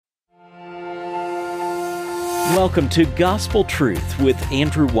Welcome to Gospel Truth with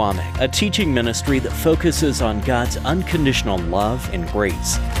Andrew Womack, a teaching ministry that focuses on God's unconditional love and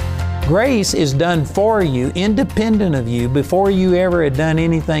grace. Grace is done for you, independent of you, before you ever had done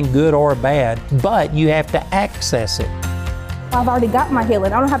anything good or bad, but you have to access it. I've already got my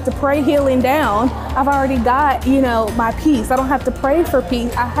healing. I don't have to pray healing down. I've already got, my peace. I don't have to pray for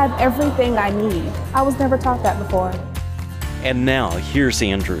peace. I have everything I need. I was never taught that before. And now, here's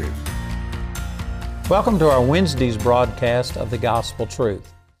Andrew. Welcome to our Wednesday's broadcast of the Gospel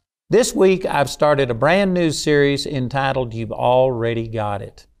Truth. This week, I've started a brand new series entitled, You've Already Got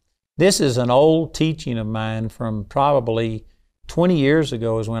It. This is an old teaching of mine from probably 20 years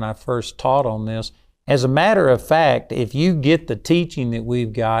ago is when I first taught on this. As a matter of fact, if you get the teaching that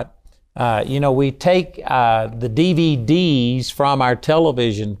we've got, we take the DVDs from our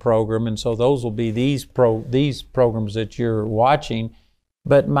television program, and so those will be these programs that you're watching.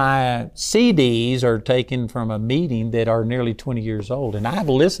 But my CDs are taken from a meeting that are nearly 20 years old. And I've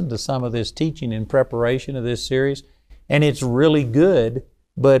listened to some of this teaching in preparation of this series, and it's really good.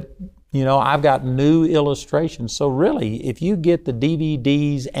 But, I've got new illustrations. So really, if you get the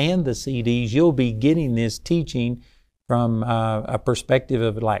DVDs and the CDs, you'll be getting this teaching from a perspective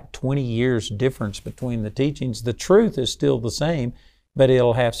of like 20 years difference between the teachings. The truth is still the same, but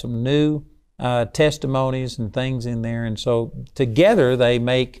it'll have some new testimonies and things in there. And so together they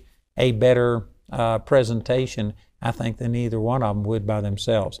make a better presentation, I think, than either one of them would by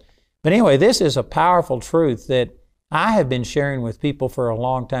themselves. But anyway, this is a powerful truth that I have been sharing with people for a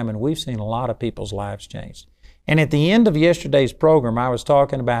long time, and we've seen a lot of people's lives changed. And at the end of yesterday's program, I was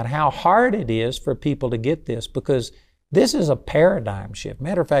talking about how hard it is for people to get this, because this is a paradigm shift.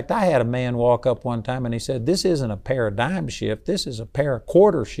 Matter of fact, I had a man walk up one time and he said, this isn't a paradigm shift, this is a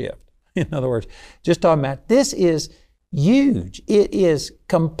paraquarter shift. In other words, just talking about this is huge. It is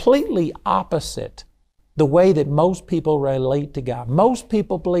completely opposite the way that most people relate to God. Most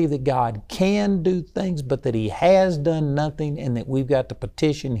people believe that God can do things, but that He has done nothing, and that we've got to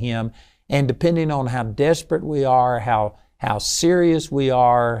petition Him. And depending on how desperate we are, how serious we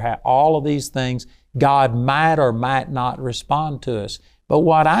are, all of these things, God might or might not respond to us. But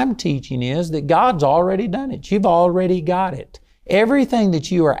what I'm teaching is that God's already done it. You've already got it. Everything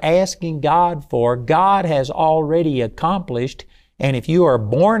that you are asking God for, God has already accomplished. And if you are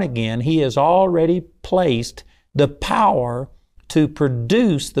born again, He has already placed the power to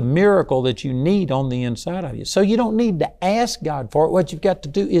produce the miracle that you need on the inside of you. So you don't need to ask God for it. What you've got to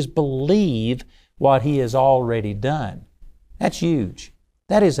do is believe what He has already done. That's huge.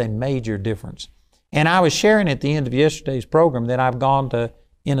 That is a major difference. And I was sharing at the end of yesterday's program that I've gone to,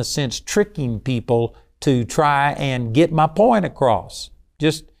 in a sense, tricking people to try and get my point across.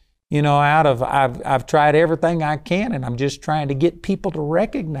 Just, I've tried everything I can, and I'm just trying to get people to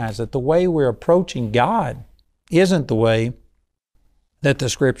recognize that the way we're approaching God isn't the way that the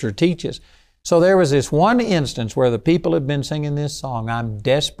Scripture teaches. So there was this one instance where the people had been singing this song, I'm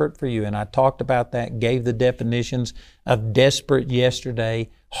Desperate for You, and I talked about that, gave the definitions of desperate yesterday,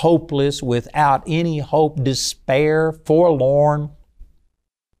 hopeless, without any hope, despair, forlorn,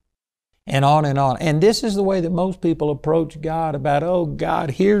 and on and on. And this is the way that most people approach God about, oh God,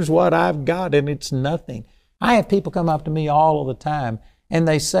 here's what I've got, and it's nothing. I have people come up to me all of the time, and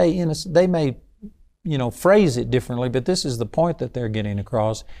they say, they may, phrase it differently, but this is the point that they're getting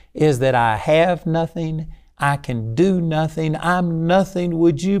across, is that I have nothing, I can do nothing, I'm nothing.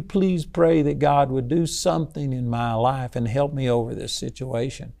 Would you please pray that God would do something in my life and help me over this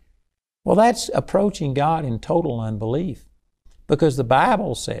situation? Well, that's approaching God in total unbelief, because the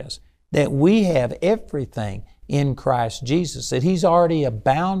Bible says that we have everything in Christ Jesus, that He's already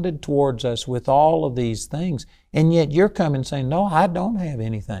abounded towards us with all of these things. And yet you're coming saying, no, I don't have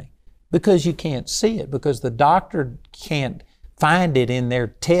anything, because you can't see it, because the doctor can't find it in their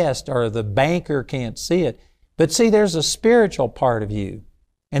test, or the banker can't see it. But see, there's a spiritual part of you.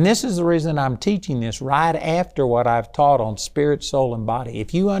 And this is the reason I'm teaching this right after what I've taught on spirit, soul, and body.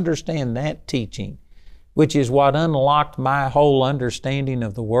 If you understand that teaching, which is what unlocked my whole understanding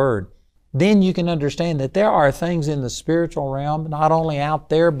of the Word, then you can understand that there are things in the spiritual realm, not only out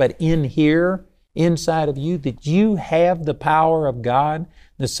there, but in here, inside of you, that you have the power of God,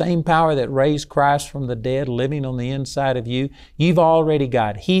 the same power that raised Christ from the dead living on the inside of you. You've already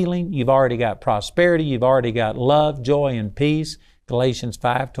got healing, you've already got prosperity, you've already got love, joy, and peace. Galatians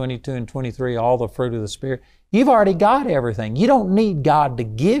 5:22 and 23, all the fruit of the Spirit. You've already got everything. You don't need God to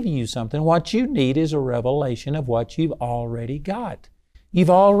give you something. What you need is a revelation of what you've already got. You've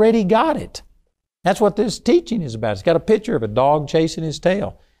already got it. That's what this teaching is about. It's got a picture of a dog chasing his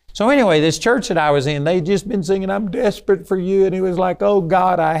tail. So anyway, this church that I was in, they'd just been singing, I'm desperate for you. And it was like, oh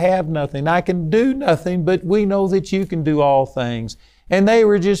God, I have nothing. I can do nothing, but we know that you can do all things. And they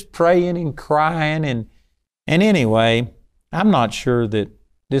were just praying and crying. And anyway, I'm not sure that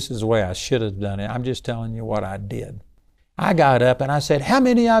this is the way I should have done it. I'm just telling you what I did. I got up and I said, how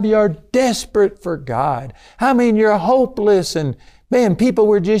many of you are desperate for God? I mean, you're hopeless. And man, people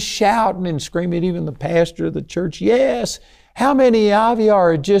were just shouting and screaming, even the pastor of the church, yes. How many of you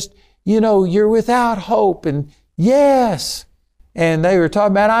are just, you're without hope? And yes. And they were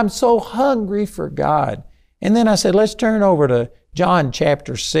talking about, I'm so hungry for God. And then I said, let's turn over to John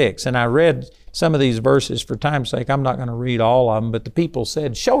chapter 6. And I read some of these verses for time's sake. I'm not going to read all of them, but the people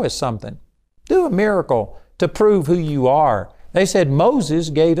said, show us something. Do a miracle to prove who you are. They said, Moses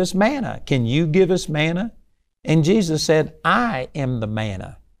gave us manna. Can you give us manna? And Jesus said, I am the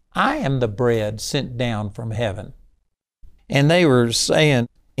manna. I am the bread sent down from heaven. And they were saying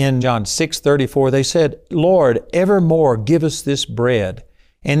in John 6:34, they said, Lord, evermore give us this bread.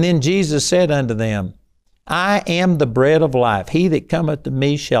 And then Jesus said unto them, I am the bread of life. He that cometh to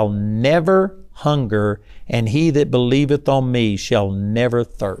me shall never hunger, and he that believeth on me shall never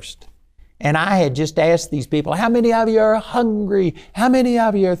thirst. And I had just asked these people, how many of you are hungry? How many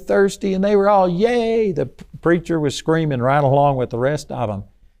of you are thirsty? And they were all, yay. The preacher was screaming right along with the rest of them.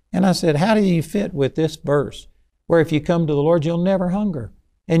 And I said, how do you fit with this verse? Where if you come to the Lord, you'll never hunger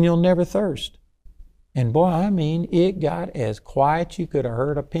and you'll never thirst. And boy, I mean, it got as quiet you could have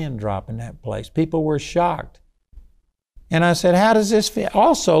heard a pin drop in that place. People were shocked. And I said, how does this fit?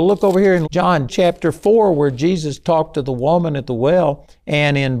 Also, look over here in John chapter 4 where Jesus talked to the woman at the well.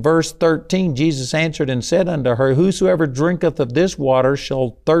 And in verse 13, Jesus answered and said unto her, whosoever drinketh of this water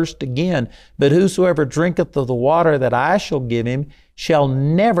shall thirst again. But whosoever drinketh of the water that I shall give him shall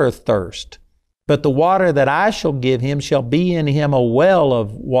never thirst. But the water that I shall give him shall be in him a well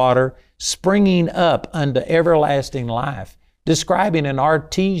of water springing up unto everlasting life. Describing an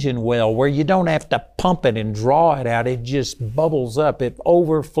artesian well where you don't have to pump it and draw it out. It just bubbles up. It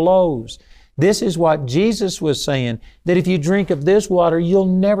overflows. This is what Jesus was saying, that if you drink of this water, you'll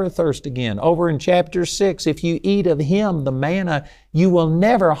never thirst again. Over in chapter 6, if you eat of Him, the manna, you will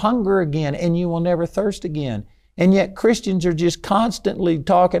never hunger again and you will never thirst again. And yet Christians are just constantly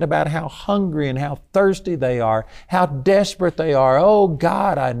talking about how hungry and how thirsty they are, how desperate they are. Oh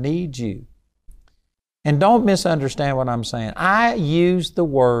God, I need you. And don't misunderstand what I'm saying. I use the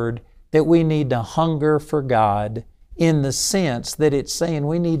word that we need to hunger for God in the sense that it's saying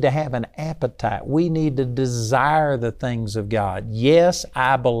we need to have an appetite. We need to desire the things of God. Yes,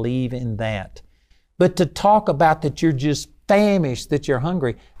 I believe in that. But to talk about that you're just famished, that you're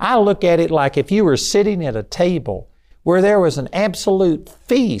hungry, I look at it like if you were sitting at a table where there was an absolute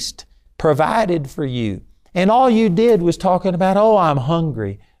feast provided for you, and all you did was talking about, oh, I'm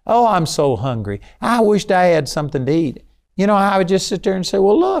hungry. Oh, I'm so hungry. I wished I had something to eat. I would just sit there and say,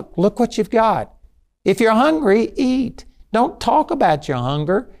 well, look what you've got. If you're hungry, eat. Don't talk about your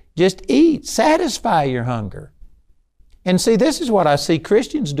hunger. Just eat. Satisfy your hunger. And see, this is what I see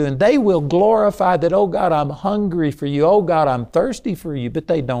Christians doing. They will glorify that, oh God, I'm hungry for you. Oh God, I'm thirsty for you. But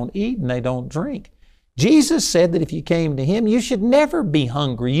they don't eat and they don't drink. Jesus said that if you came to Him, you should never be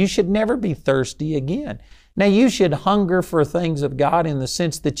hungry. You should never be thirsty again. Now, you should hunger for things of God in the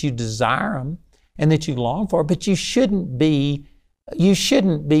sense that you desire them and that you long for, but you shouldn't be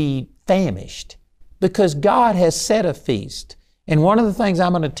famished because God has set a feast. And one of the things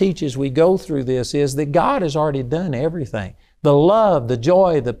I'm going to teach as we go through this is that God has already done everything. The love, the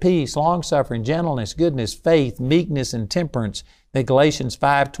joy, the peace, long-suffering, gentleness, goodness, faith, meekness, and temperance that Galatians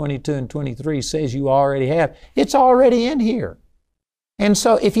 5:22 and 23 says you already have. It's already in here. And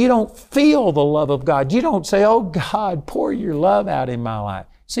so if you don't feel the love of God, you don't say, oh God, pour your love out in my life.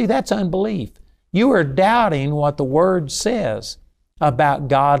 See, that's unbelief. You are doubting what the Word says about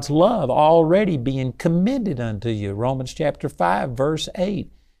God's love already being commended unto you. Romans chapter 5, verse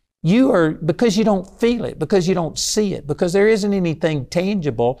 8. Because you don't feel it, because you don't see it, because there isn't anything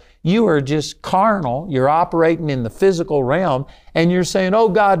tangible, you are just carnal, you're operating in the physical realm, and you're saying, oh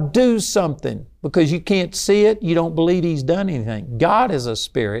God, do something. Because you can't see it, you don't believe He's done anything. God is a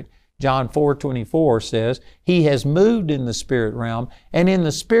spirit. John 4:24 says, He has moved in the spirit realm, and in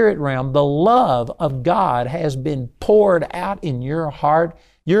the spirit realm, the love of God has been poured out in your heart.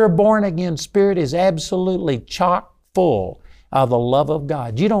 Your born-again spirit is absolutely chock full of the love of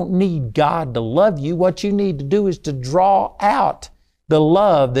God. You don't need God to love you. What you need to do is to draw out the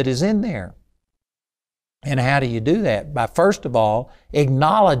love that is in there. And how do you do that? By first of all,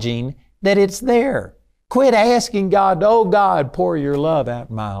 acknowledging that it's there. Quit asking God, oh God, pour your love out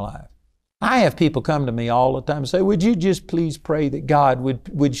in my life. I have people come to me all the time and say, would you just please pray that God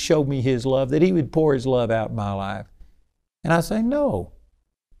would show me His love, that He would pour His love out in my life? And I say, no.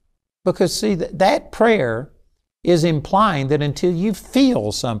 Because see, that prayer is implying that until you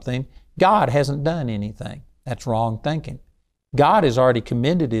feel something, God hasn't done anything. That's wrong thinking. God has already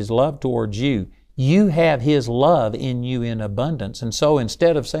commended His love towards you. You have His love in you in abundance. And so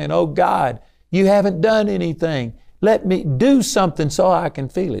instead of saying, oh God, you haven't done anything, let me do something so I can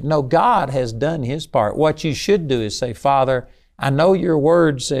feel it. No, God has done His part. What you should do is say, Father, I know your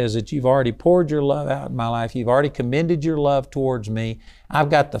word says that you've already poured your love out in my life. You've already commended your love towards me.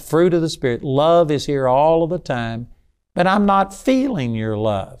 I've got the fruit of the Spirit. Love is here all of the time, but I'm not feeling your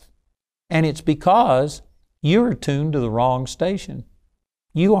love. And it's because you're tuned to the wrong station.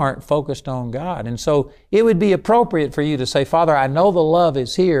 You aren't focused on God. And so it would be appropriate for you to say, Father, I know the love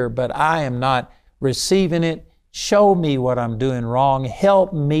is here, but I am not receiving it. Show me what I'm doing wrong.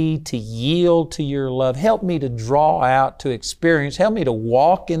 Help me to yield to your love. Help me to draw out, to experience. Help me to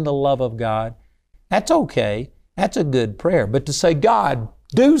walk in the love of God. That's okay. That's a good prayer. But to say, God,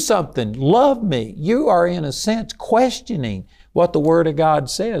 do something, love me, you are in a sense questioning what the Word of God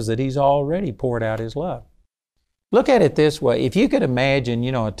says, that He's already poured out His love. Look at it this way. If you could imagine,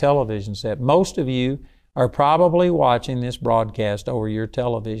 a television set, most of you are probably watching this broadcast over your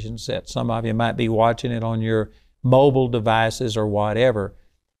television set. Some of you might be watching it on your mobile devices or whatever.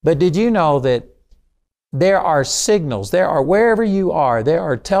 But did you know that there are signals, wherever you are, there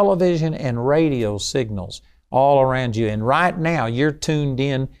are television and radio signals all around you. And right now you're tuned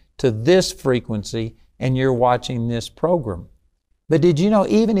in to this frequency and you're watching this program. But did you know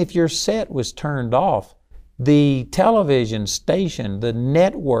even if your set was turned off, the television station, the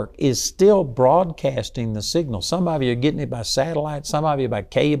network, is still broadcasting the signal. Some of you are getting it by satellite, some of you by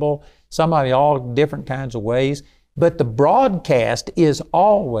cable, some of you all different kinds of ways. But the broadcast is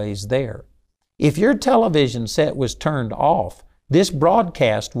always there. If your television set was turned off, this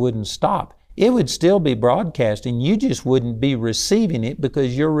broadcast wouldn't stop. It would still be broadcasting. You just wouldn't be receiving it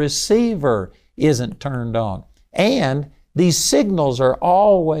because your receiver isn't turned on. And these signals are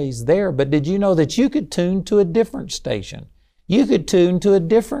always there, but did you know that you could tune to a different station? You could tune to a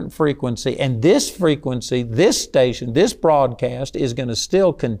different frequency, and this frequency, this station, this broadcast is going to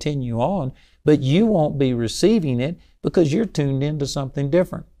still continue on, but you won't be receiving it because you're tuned into something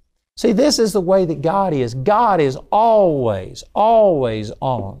different. See, this is the way that God is. God is always, always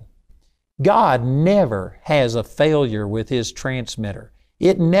on. God never has a failure with His transmitter.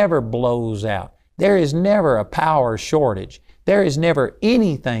 It never blows out. There is never a power shortage. There is never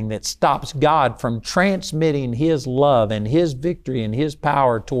anything that stops God from transmitting His love and His victory and His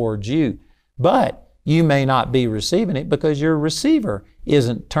power towards you. But you may not be receiving it because your receiver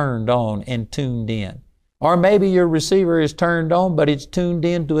isn't turned on and tuned in. Or maybe your receiver is turned on, but it's tuned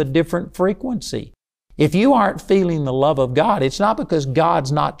in to a different frequency. If you aren't feeling the love of God, it's not because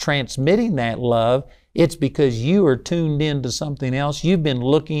God's not transmitting that love. It's because you are tuned into something else. You've been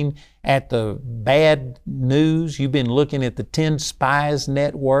looking at the bad news. You've been looking at the 10 Spies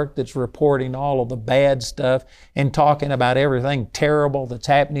network that's reporting all of the bad stuff and talking about everything terrible that's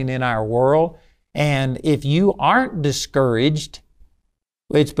happening in our world. And if you aren't discouraged,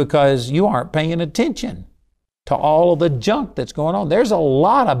 it's because you aren't paying attention to all of the junk that's going on. There's a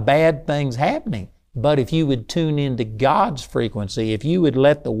lot of bad things happening. But if you would tune into God's frequency, if you would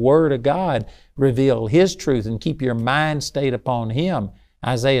let the Word of God reveal His truth and keep your mind stayed upon Him,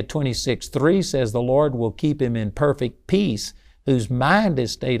 Isaiah 26:3 says the Lord will keep him in perfect peace, whose mind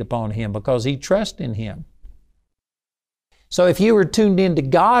is stayed upon Him because he trusts in Him. So if you were tuned into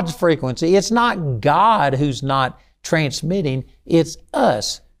God's frequency, it's not God who's not transmitting, it's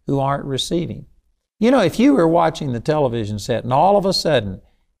us who aren't receiving. If you were watching the television set and all of a sudden,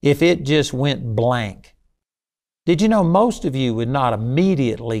 if it just went blank, did you know most of you would not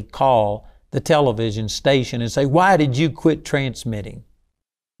immediately call the television station and say, why did you quit transmitting?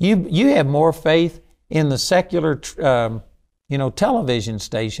 You have more faith in the secular television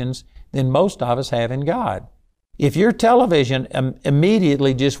stations than most of us have in God. If your television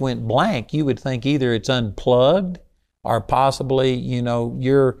immediately just went blank, you would think either it's unplugged or possibly,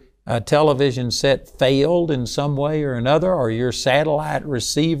 your television set failed in some way or another, or your satellite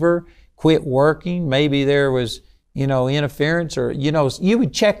receiver quit working. Maybe there was, interference, or, you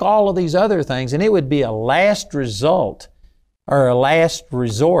would check all of these other things, and it would be a last result or a last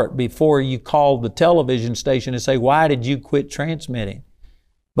resort before you called the television station and say, why did you quit transmitting?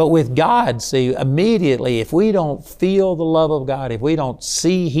 But with God, see, immediately, if we don't feel the love of God, if we don't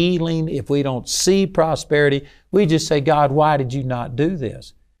see healing, if we don't see prosperity, we just say, God, why did you not do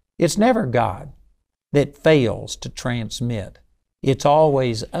this? It's never God that fails to transmit. It's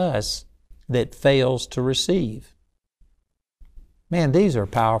always us that fails to receive. Man, these are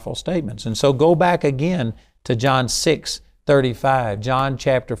powerful statements. And so go back again to John 6:35, John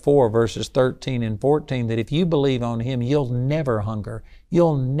chapter 4, verses 13 and 14, that if you believe on Him, you'll never hunger.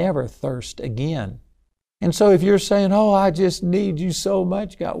 You'll never thirst again. And so if you're saying, oh, I just need you so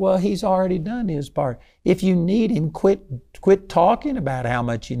much, God, well, He's already done His part. If you need Him, quit talking about how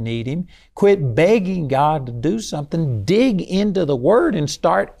much you need Him. Quit begging God to do something. Dig into the Word and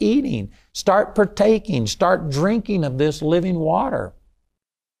start eating. Start partaking. Start drinking of this living water.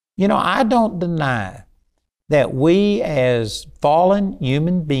 You know, I don't deny that we as fallen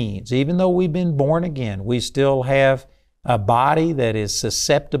human beings, even though we've been born again, we still have a body that is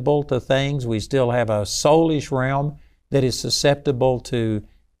susceptible to things. We still have a soulish realm that is susceptible to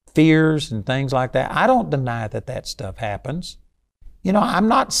fears and things like that. I don't deny that that stuff happens. You know, I'm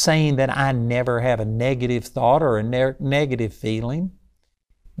not saying that I never have a negative thought or a negative feeling,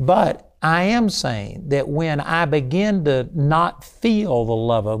 but I am saying that when I begin to not feel the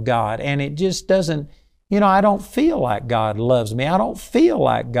love of God and it just doesn't, you know, I don't feel like God loves me. I don't feel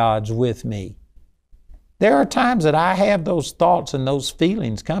like God's with me. There are times that I have those thoughts and those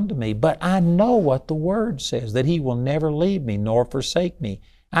feelings come to me, but I know what the Word says, that He will never leave me nor forsake me.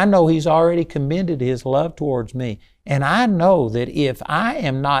 I know He's already commended His love towards me. And I know that if I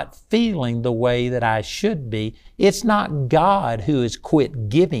am not feeling the way that I should be, it's not God who has quit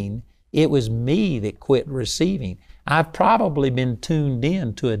giving. It was me that quit receiving. I've probably been tuned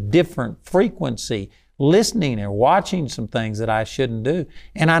in to a different frequency, listening or watching some things that I shouldn't do.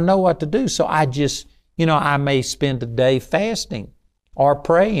 And I know what to do. So I just, you know, I may spend a day fasting or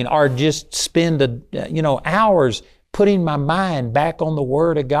praying or just spend, hours putting my mind back on the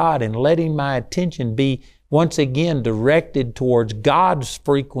Word of God and letting my attention be once again directed towards God's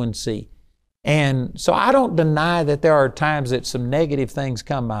frequency. And so I don't deny that there are times that some negative things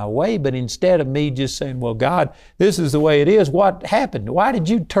come my way, but instead of me just saying, well, God, this is the way it is, what happened? Why did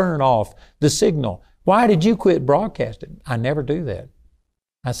you turn off the signal? Why did you quit broadcasting? I never do that.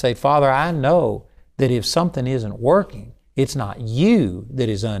 I say, Father, I know that if something isn't working, it's not you that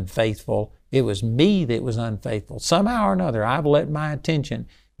is unfaithful. It was me that was unfaithful. Somehow or another, I've let my attention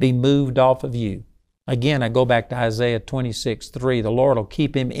be moved off of you. Again, I go back to Isaiah 26:3. The Lord will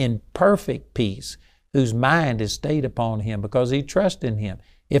keep him in perfect peace, whose mind is stayed upon Him because he trusts in Him.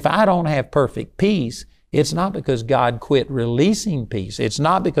 If I don't have perfect peace, it's not because God quit releasing peace. It's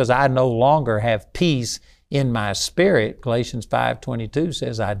not because I no longer have peace in my spirit. Galatians 5:22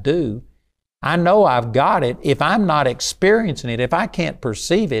 says I do. I know I've got it. If I'm not experiencing it, if I can't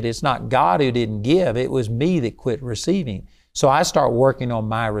perceive it, it's not God who didn't give. It was me that quit receiving. So I start working on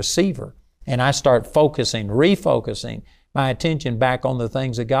my receiver. And I start refocusing my attention back on the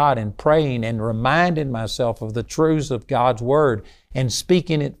things of God and praying and reminding myself of the truths of God's Word and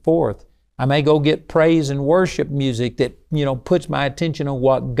speaking it forth. I may go get praise and worship music that, puts my attention on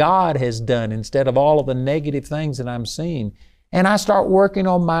what God has done instead of all of the negative things that I'm seeing. And I start working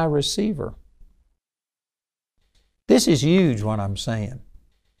on my receiver. This is huge what I'm saying.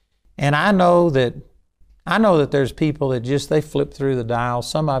 And I know that there's people that they flip through the dial.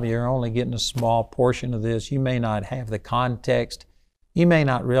 Some of you are only getting a small portion of this. You may not have the context. You may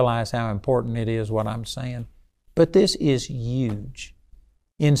not realize how important it is what I'm saying. But this is huge.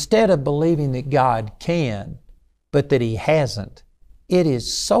 Instead of believing that God can, but that He hasn't, it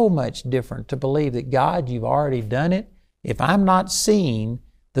is so much different to believe that God, you've already done it. If I'm not seeing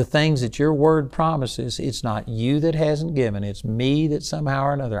the things that your Word promises, it's not you that hasn't given, it's me that somehow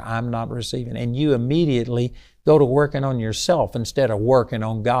or another I'm not receiving. And you immediately go to working on yourself instead of working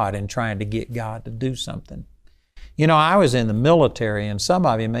on God and trying to get God to do something. I was in the military, and some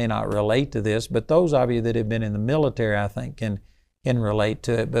of you may not relate to this, but those of you that have been in the military, I think, can relate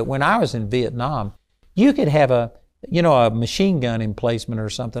to it. But when I was in Vietnam, you could have a machine gun emplacement or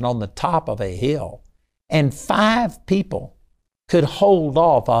something on the top of a hill, and 5 people could hold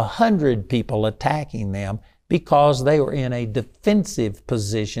off 100 people attacking them because they were in a defensive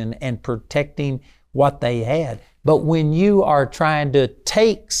position and protecting what they had. But when you are trying to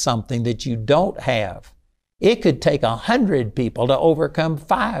take something that you don't have, it could take 100 people to overcome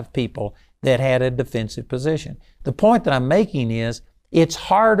 5 people that had a defensive position. The point that I'm making is it's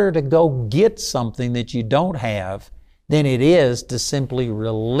harder to go get something that you don't have than it is to simply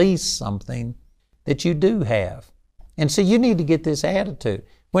release something that you do have. And so you need to get this attitude.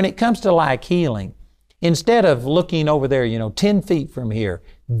 When it comes to like healing, instead of looking over there, 10 feet from here,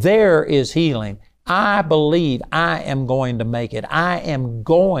 there is healing. I believe I am going to make it. I am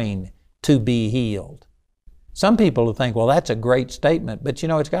going to be healed. Some people will think, well, that's a great statement, but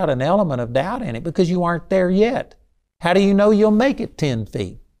it's got an element of doubt in it because you aren't there yet. How do you know you'll make it 10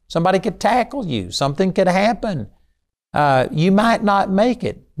 feet? Somebody could tackle you. Something could happen. You might not make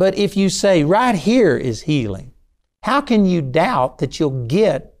it. But if you say, right here is healing, how can you doubt that you'll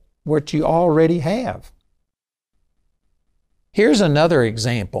get what you already have? Here's another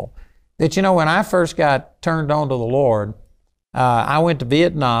example that, when I first got turned on to the Lord, I went to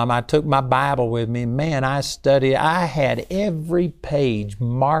Vietnam. I took my Bible with me. Man, I studied. I had every page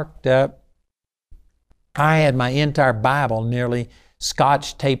marked up. I had my entire Bible nearly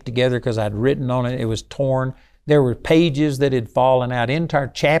Scotch taped together because I'd written on it. It was torn. There were pages that had fallen out. Entire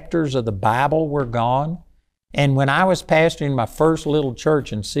chapters of the Bible were gone. And when I was pastoring my first little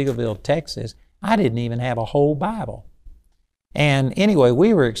church in Seagoville, Texas, I didn't even have a whole Bible. And anyway,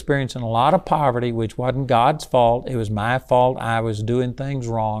 we were experiencing a lot of poverty, which wasn't God's fault. It was my fault. I was doing things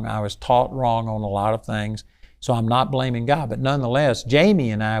wrong. I was taught wrong on a lot of things. So I'm not blaming God. But nonetheless,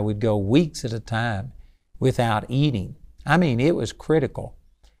 Jamie and I would go weeks at a time without eating. I mean, it was critical.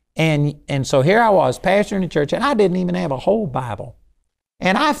 And so here I was pastoring a church, and I didn't even have a whole Bible.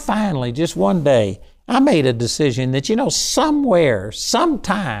 And I finally, just one day, I made a decision that, somewhere,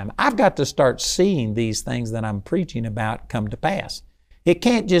 sometime, I've got to start seeing these things that I'm preaching about come to pass. It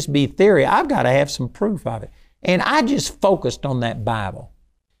can't just be theory. I've got to have some proof of it. And I just focused on that Bible.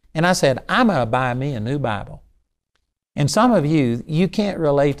 And I said, I'm going to buy me a new Bible. And some of you can't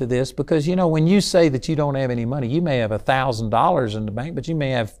relate to this because, when you say that you don't have any money, you may have $1,000 in the bank, but you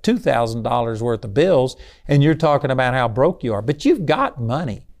may have $2,000 worth of bills, and you're talking about how broke you are. But you've got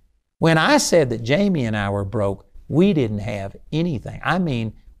money. When I said that Jamie and I were broke, we didn't have anything. I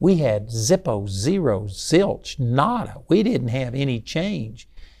mean, we had zippo, zero, zilch, nada. We didn't have any change.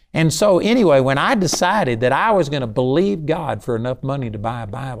 And so anyway, when I decided that I was going to believe God for enough money to buy a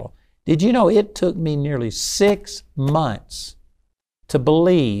Bible, did you know it took me nearly 6 months to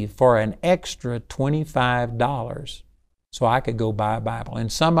believe for an extra $25 so I could go buy a Bible?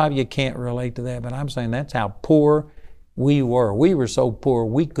 And some of you can't relate to that, but I'm saying that's how poor we were. We were so poor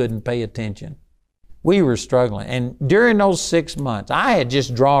we couldn't pay attention. We were struggling. And during those 6 months, I had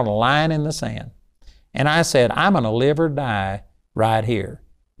just drawn a line in the sand. And I said, I'm going to live or die right here.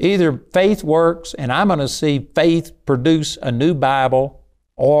 Either faith works and I'm going to see faith produce a new Bible,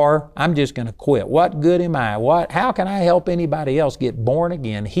 or I'm just going to quit. What good am I? How can I help anybody else get born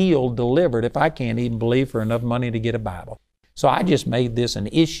again, healed, delivered, if I can't even believe for enough money to get a Bible? So I just made this an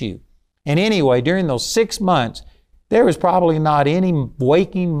issue. And anyway, during those 6 months, there was probably not any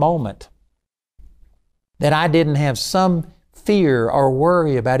waking moment that I didn't have some fear or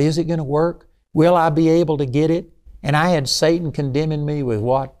worry about, is it going to work? Will I be able to get it? And I had Satan condemning me with,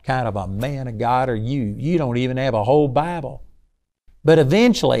 what kind of a man of God are you? You don't even have a whole Bible. But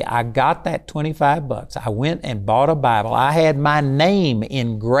eventually I got that $25. I went and bought a Bible. I had my name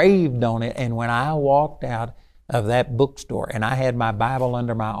engraved on it. And when I walked out of that bookstore and I had my Bible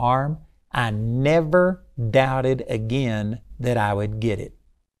under my arm, I never doubted again that I would get it.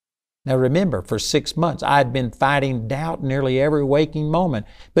 Now remember, for 6 months, I'd been fighting doubt nearly every waking moment.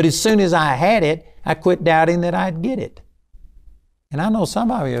 But as soon as I had it, I quit doubting that I'd get it. And I know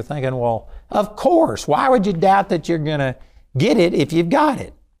some of you are thinking, well, of course, why would you doubt that you're going to get it if you've got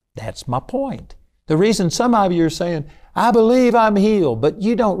it? That's my point. The reason some of you are saying, I believe I'm healed, but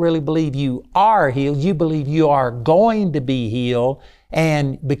you don't really believe you are healed. You believe you are going to be healed,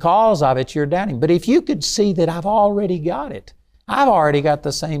 and because of it, you're doubting. But if you could see that I've already got it, I've already got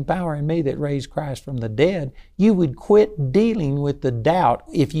the same power in me that raised Christ from the dead, you would quit dealing with the doubt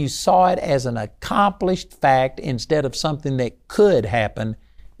if you saw it as an accomplished fact instead of something that could happen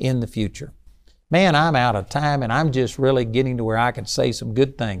in the future. Man, I'm out of time, and I'm just really getting to where I can say some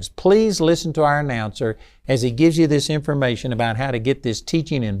good things. Please listen to our announcer as he gives you this information about how to get this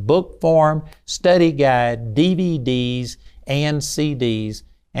teaching in book form, study guide, DVDs, and CDs.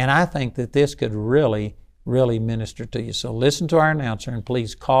 And I think that this could really minister to you. So listen to our announcer, and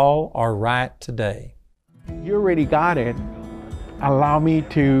please call or write today. You already got it. Allow me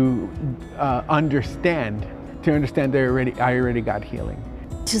to understand that I already got healing.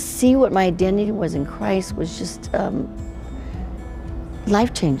 To see what my identity was in Christ was just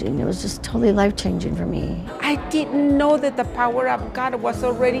life-changing. It was just totally life-changing for me. I didn't know that the power of God was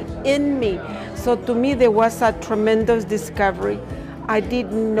already in me. So to me, there was a tremendous discovery. I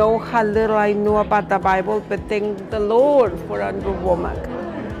didn't know how little I knew about the Bible, but thank the Lord for Andrew Wommack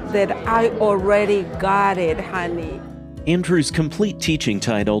that I already got it, honey. Andrew's complete teaching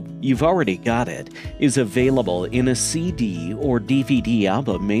titled, You've Already Got It, is available in a CD or DVD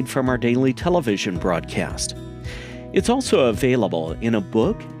album made from our daily television broadcast. It's also available in a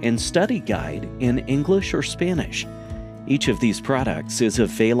book and study guide in English or Spanish. Each of these products is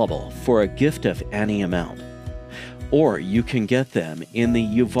available for a gift of any amount. or you can get them in the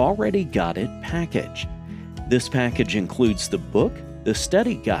You've Already Got It package. This package includes the book, the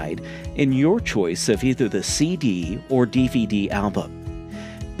study guide, and your choice of either the CD or DVD album.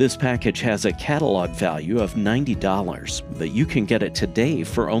 This package has a catalog value of $90, but you can get it today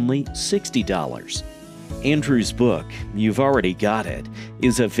for only $60. Andrew's book, You've Already Got It,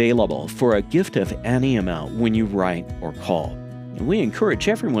 is available for a gift of any amount when you write or call. And we encourage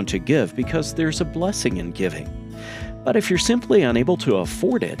everyone to give because there's a blessing in giving. But if you're simply unable to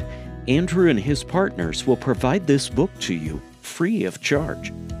afford it, Andrew and his partners will provide this book to you free of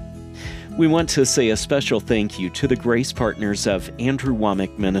charge. We want to say a special thank you to the grace partners of Andrew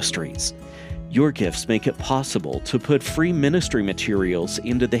Wommack Ministries. Your gifts make it possible to put free ministry materials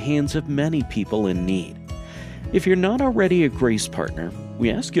into the hands of many people in need. If you're not already a grace partner,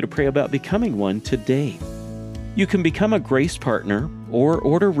 we ask you to pray about becoming one today. You can become a grace partner or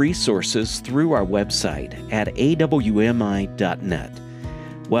order resources through our website at awmi.net.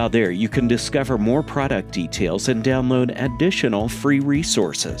 While there, you can discover more product details and download additional free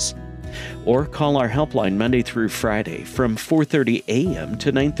resources. Or call our helpline Monday through Friday from 4:30 a.m.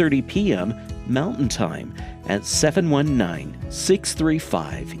 to 9:30 p.m. Mountain Time at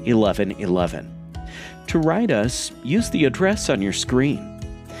 719-635-1111. To write us, use the address on your screen.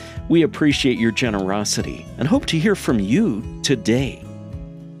 We appreciate your generosity and hope to hear from you today.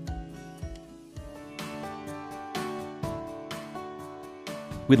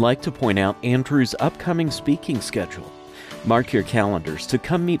 We'd like to point out Andrew's upcoming speaking schedule. Mark your calendars to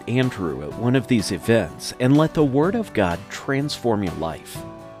come meet Andrew at one of these events and let the Word of God transform your life.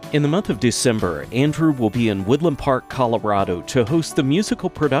 In the month of December, Andrew will be in Woodland Park, Colorado to host the musical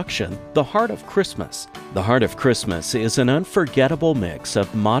production, The Heart of Christmas. The Heart of Christmas is an unforgettable mix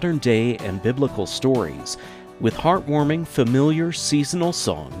of modern day and biblical stories with heartwarming, familiar seasonal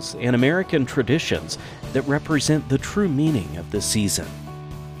songs and American traditions that represent the true meaning of the season.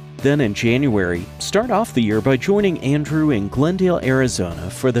 Then in January, start off the year by joining Andrew in Glendale, Arizona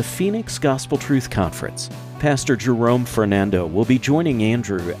for the Phoenix Gospel Truth Conference. Pastor Jerome Fernando will be joining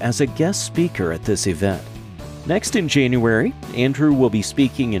Andrew as a guest speaker at this event. Next in January, Andrew will be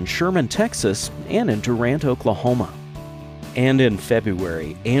speaking in Sherman, Texas, and in Durant, Oklahoma. And in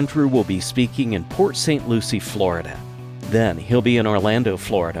February, Andrew will be speaking in Port St. Lucie, Florida. Then he'll be in Orlando,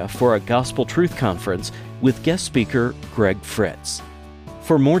 Florida for a Gospel Truth Conference with guest speaker Greg Fritz.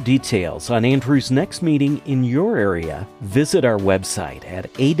 For more details on Andrew's next meeting in your area, visit our website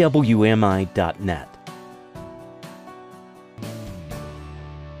at awmi.net.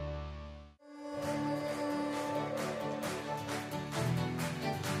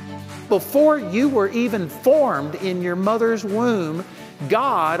 Before you were even formed in your mother's womb,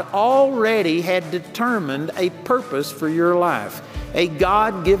 God already had determined a purpose for your life, a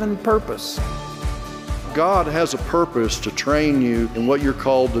God-given purpose. God has a purpose to train you in what you're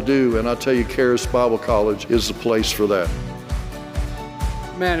called to do, and I tell you, Charis Bible College is the place for that.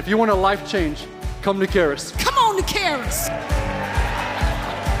 Man, if you want a life change, come to Charis. Come on to Charis!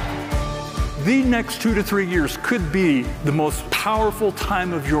 The next 2 to 3 years could be the most powerful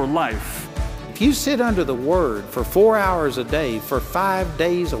time of your life. If you sit under the Word for 4 hours a day, for 5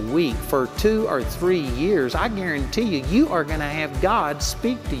 days a week, for 2 or 3 years, I guarantee you, you are going to have God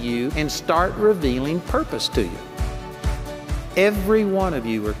speak to you and start revealing purpose to you. Every one of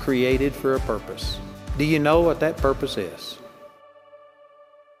you are created for a purpose. Do you know what that purpose is?